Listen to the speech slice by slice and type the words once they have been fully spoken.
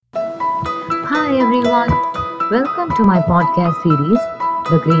Hi everyone, welcome to my podcast series,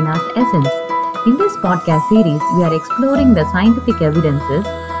 The Greenhouse Essence. In this podcast series, we are exploring the scientific evidences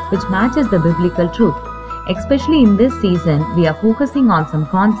which matches the biblical truth. Especially in this season, we are focusing on some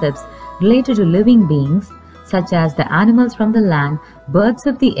concepts related to living beings such as the animals from the land, birds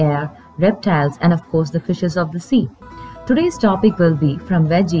of the air, reptiles, and of course the fishes of the sea. Today's topic will be from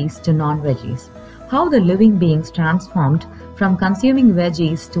veggies to non-veggies. How the living beings transformed from consuming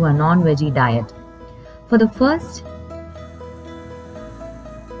veggies to a non-veggie diet. For the first,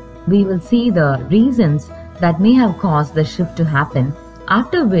 we will see the reasons that may have caused the shift to happen,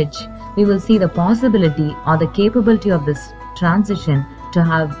 after which we will see the possibility or the capability of this transition to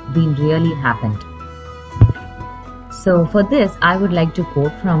have been really happened. So for this, I would like to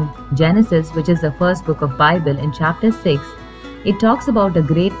quote from Genesis, which is the first book of Bible, in chapter 6. It talks about a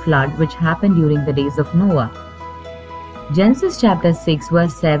great flood which happened during the days of Noah. Genesis chapter 6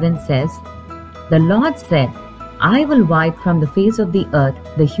 verse 7 says, "The Lord said, I will wipe from the face of the earth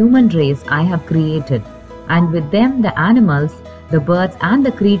the human race I have created, and with them the animals, the birds and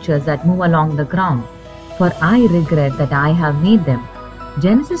the creatures that move along the ground, for I regret that I have made them."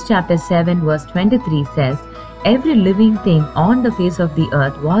 Genesis chapter 7 verse 23 says, "Every living thing on the face of the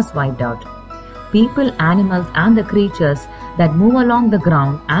earth was wiped out. People, animals and the creatures that move along the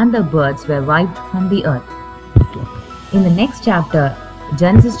ground and the birds were wiped from the earth." In the next chapter,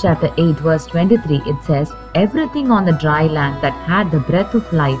 Genesis chapter 8 verse 23, it says, "Everything on the dry land that had the breath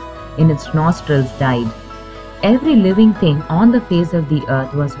of life in its nostrils died. Every living thing on the face of the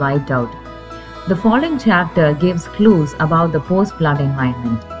earth was wiped out." The following chapter gives clues about the post-flood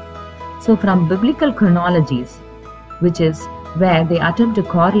environment. So from biblical chronologies, which is where they attempt to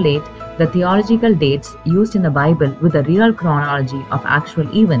correlate the theological dates used in the Bible with the real chronology of actual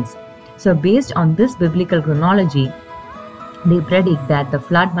events. So based on this biblical chronology, they predict that the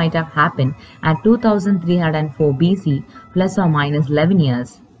flood might have happened at 2304 BC plus or minus 11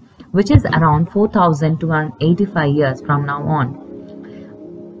 years, which is around 4285 years from now on.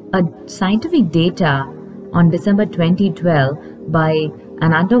 A scientific data on December 2012 by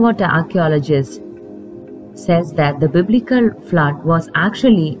an underwater archaeologist says that the biblical flood was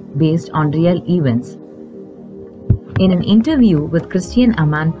actually based on real events. In an interview with Christian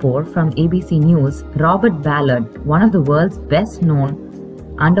Amanpour from ABC News, Robert Ballard, one of the world's best-known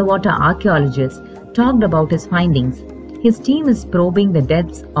underwater archaeologists, talked about his findings. His team is probing the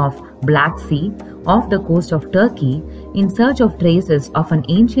depths of Black Sea off the coast of Turkey in search of traces of an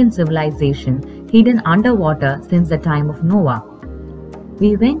ancient civilization hidden underwater since the time of Noah.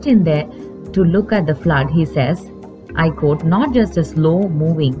 "We went in there to look at the flood," he says. I quote, "not just a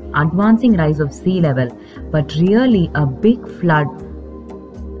slow-moving, advancing rise of sea level, but really a big flood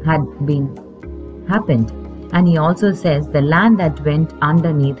had been happened." And he also says the land that went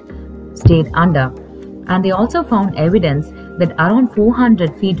underneath stayed under. And they also found evidence that around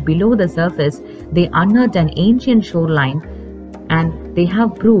 400 feet below the surface, they unearthed an ancient shoreline, and they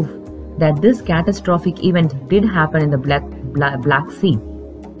have proof that this catastrophic event did happen in the Black Sea.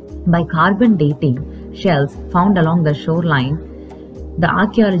 By carbon dating shells found along the shoreline, the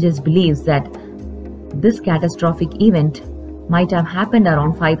archaeologist believes that this catastrophic event might have happened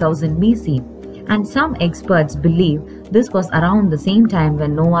around 5000 BC, and some experts believe this was around the same time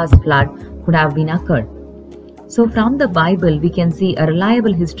when Noah's flood could have been occurred. So from the Bible, we can see a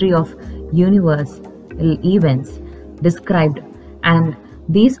reliable history of universal events described, and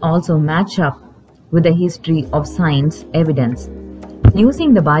these also match up with the history of science evidence.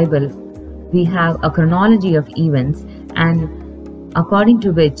 Using the Bible, we have a chronology of events, and according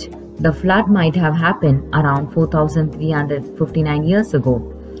to which the flood might have happened around 4359 years ago.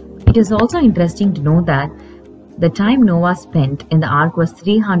 It is also interesting to know that the time Noah spent in the ark was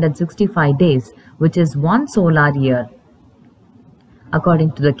 365 days, which is one solar year,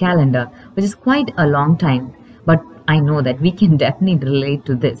 according to the calendar, which is quite a long time. But I know that we can definitely relate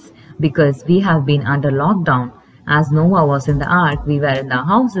to this because we have been under lockdown. As Noah was in the ark, we were in our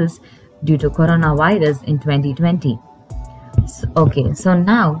houses due to coronavirus in 2020. So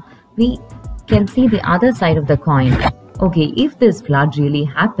now we can see the other side of the coin. Okay, if this flood really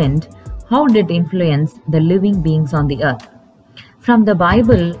happened, how did it influence the living beings on the earth? From the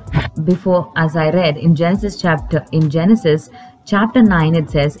Bible, before, as I read in Genesis chapter 9, it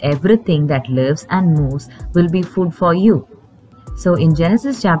says, "Everything that lives and moves will be food for you." So in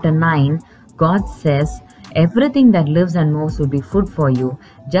Genesis chapter 9, God says, "Everything that lives and moves will be food for you.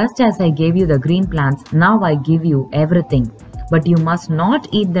 Just as I gave you the green plants, now I give you everything. But you must not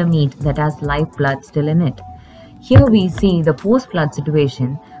eat the meat that has lifeblood still in it." Here we see the post-flood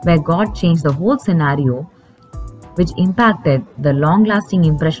situation where God changed the whole scenario which impacted the long-lasting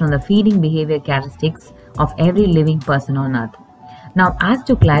impression on the feeding behavior characteristics of every living person on Earth. Now, as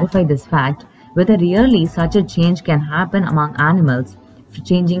to clarify this fact, whether really such a change can happen among animals,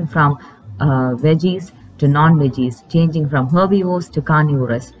 changing from veggies to non-veggies, changing from herbivores to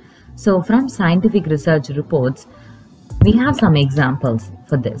carnivores. So, from scientific research reports, we have some examples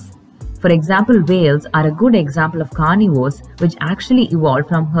for this. For example, whales are a good example of carnivores which actually evolved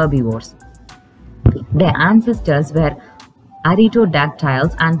from herbivores. Their ancestors were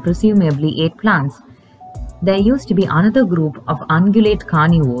artiodactyls and presumably ate plants. There used to be another group of ungulate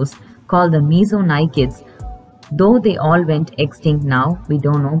carnivores called the mesonychids. Though they all went extinct now, we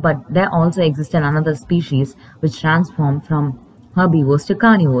don't know, but there also existed another species which transformed from herbivores to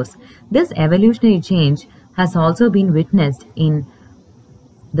carnivores. This evolutionary change has also been witnessed in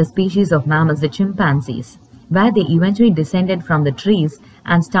the species of mammals, the chimpanzees, where they eventually descended from the trees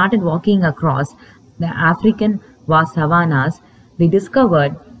and started walking across the African vast savannas. They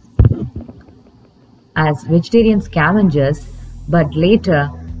discovered as vegetarian scavengers, but later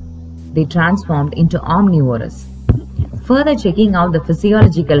they transformed into omnivores. Further checking out the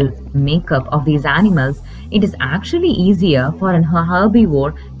physiological makeup of these animals, it is actually easier for an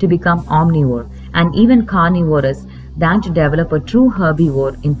herbivore to become omnivore and even carnivorous than to develop a true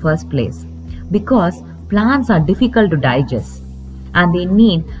herbivore in first place, because plants are difficult to digest and they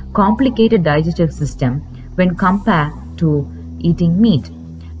need complicated digestive system when compared to eating meat.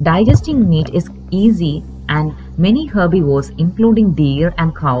 Digesting meat is easy, and many herbivores including deer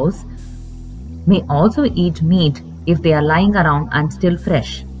and cows may also eat meat if they are lying around and still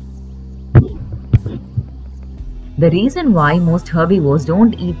fresh. The reason why most herbivores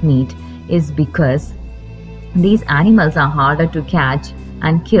don't eat meat is because these animals are harder to catch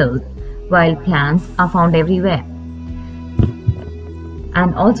and kill, while plants are found everywhere.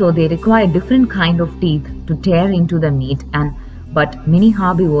 And also they require different kind of teeth to tear into the meat, but many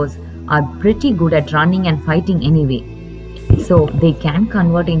herbivores are pretty good at running and fighting anyway. So they can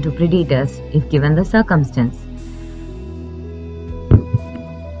convert into predators if given the circumstance.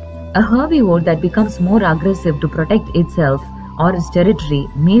 A herbivore that becomes more aggressive to protect itself or its territory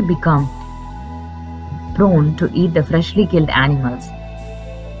may become prone to eat the freshly killed animals.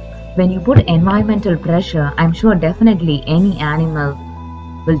 When you put environmental pressure, I'm sure definitely any animal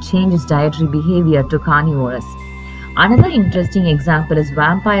will change its dietary behavior to carnivorous. Another interesting example is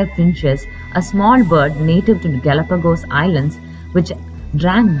vampire finches, a small bird native to the Galapagos Islands which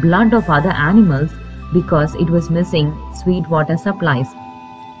drank blood of other animals because it was missing sweet water supplies.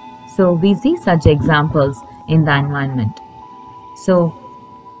 So we see such examples in the environment. So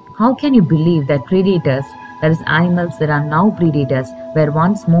how can you believe that predators, that is animals that are now predators, were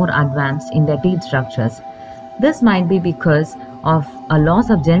once more advanced in their teeth structures? This might be because of a loss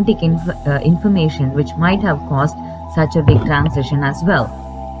of genetic information which might have caused such a big transition as well.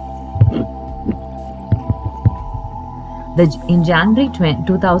 In January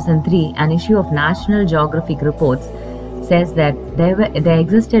 2003, an issue of National Geographic Reports says that there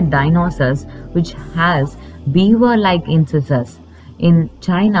existed dinosaurs which has beaver-like incisors in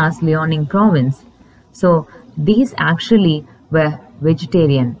China's Liaoning province. So these actually were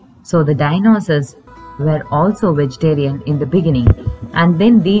vegetarian. So the dinosaurs were also vegetarian in the beginning and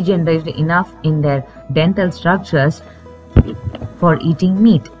then degenerated enough in their dental structures for eating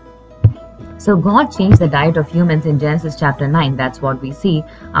meat. So God changed the diet of humans in Genesis chapter 9. That's what we see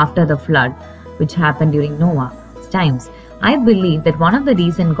after the flood which happened during Noah's times. I believe that one of the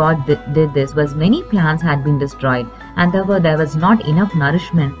reasons God did this was many plants had been destroyed and therefore there was not enough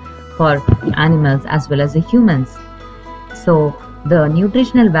nourishment for animals as well as the humans. So the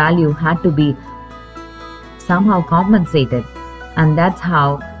nutritional value had to be somehow compensated, and that's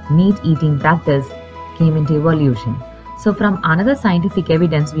how meat eating practice came into evolution. So from another scientific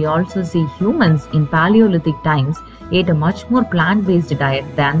evidence, we also see humans in Paleolithic times ate a much more plant-based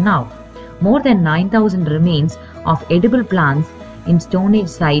diet than now. More than 9,000 remains of edible plants in Stone Age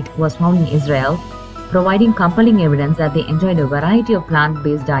site was found in Israel, providing compelling evidence that they enjoyed a variety of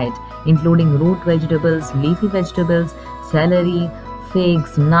plant-based diet, including root vegetables, leafy vegetables, celery,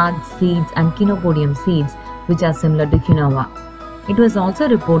 figs, nuts, seeds, and chenopodium seeds, which are similar to quinoa. It was also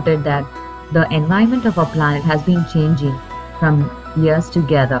reported that the environment of our planet has been changing from years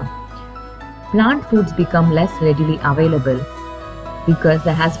together. Plant foods become less readily available because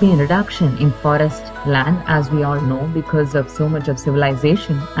there has been a reduction in forest land, as we all know, because of so much of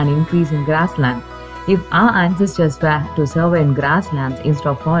civilization and increase in grassland. If our ancestors were to survive in grasslands instead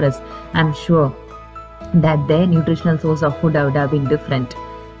of forests, I'm sure that their nutritional source of food would have been different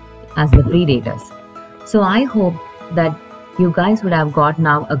as the predators. So I hope that you guys would have got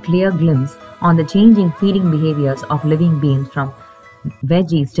now a clear glimpse on the changing feeding behaviors of living beings from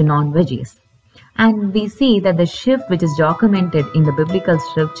veggies to non-veggies. And we see that the shift which is documented in the biblical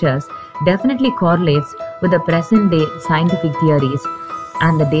scriptures definitely correlates with the present day scientific theories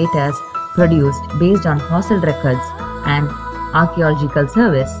and the data produced based on fossil records and archaeological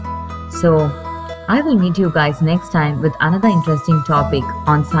surveys. So, I will meet you guys next time with another interesting topic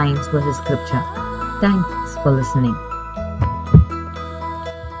on science versus scripture. Thanks for listening.